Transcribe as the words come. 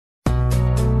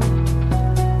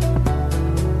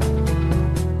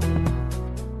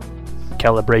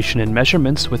Calibration and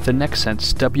measurements with the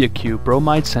NextSense WQ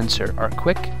Bromide sensor are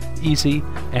quick, easy,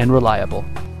 and reliable.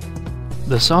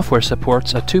 The software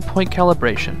supports a 2-point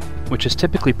calibration, which is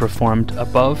typically performed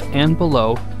above and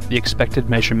below the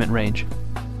expected measurement range.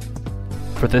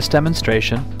 For this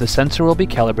demonstration, the sensor will be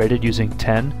calibrated using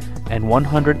 10 and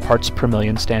 100 parts per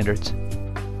million standards.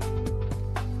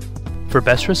 For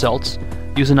best results,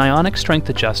 use an ionic strength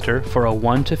adjuster for a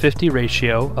 1:50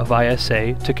 ratio of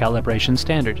ISA to calibration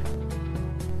standard.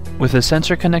 With the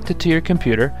sensor connected to your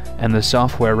computer and the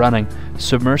software running,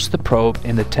 submerge the probe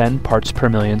in the 10 parts per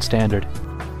million standard.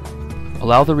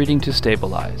 Allow the reading to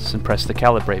stabilize and press the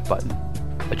Calibrate button.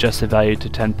 Adjust the value to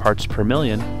 10 parts per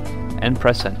million and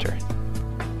press Enter.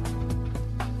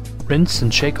 Rinse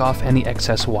and shake off any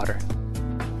excess water.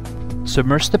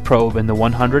 Submerge the probe in the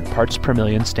 100 parts per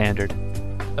million standard.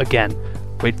 Again,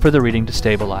 wait for the reading to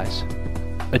stabilize.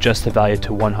 Adjust the value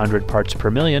to 100 parts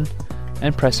per million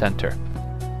and press Enter.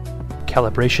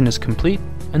 Calibration is complete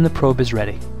and the probe is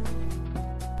ready.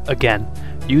 Again,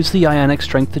 use the ionic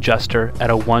strength adjuster at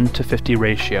a 1:50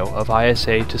 ratio of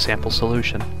ISA to sample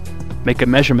solution. Make a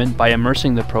measurement by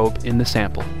immersing the probe in the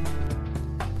sample.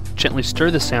 Gently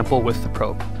stir the sample with the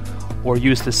probe, or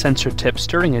use the sensor tip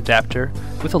stirring adapter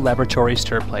with a laboratory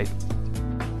stir plate.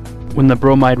 When the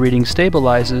bromide reading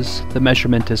stabilizes, the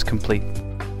measurement is complete.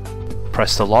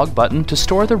 Press the log button to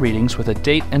store the readings with a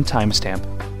date and timestamp.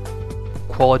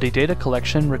 Quality data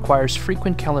collection requires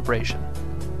frequent calibration.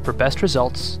 For best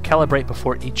results, calibrate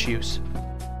before each use.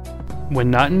 When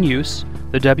not in use,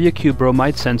 the WQ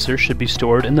bromide sensor should be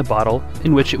stored in the bottle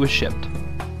in which it was shipped.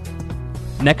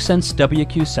 NextSense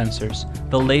WQ sensors,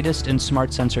 the latest in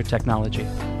smart sensor technology.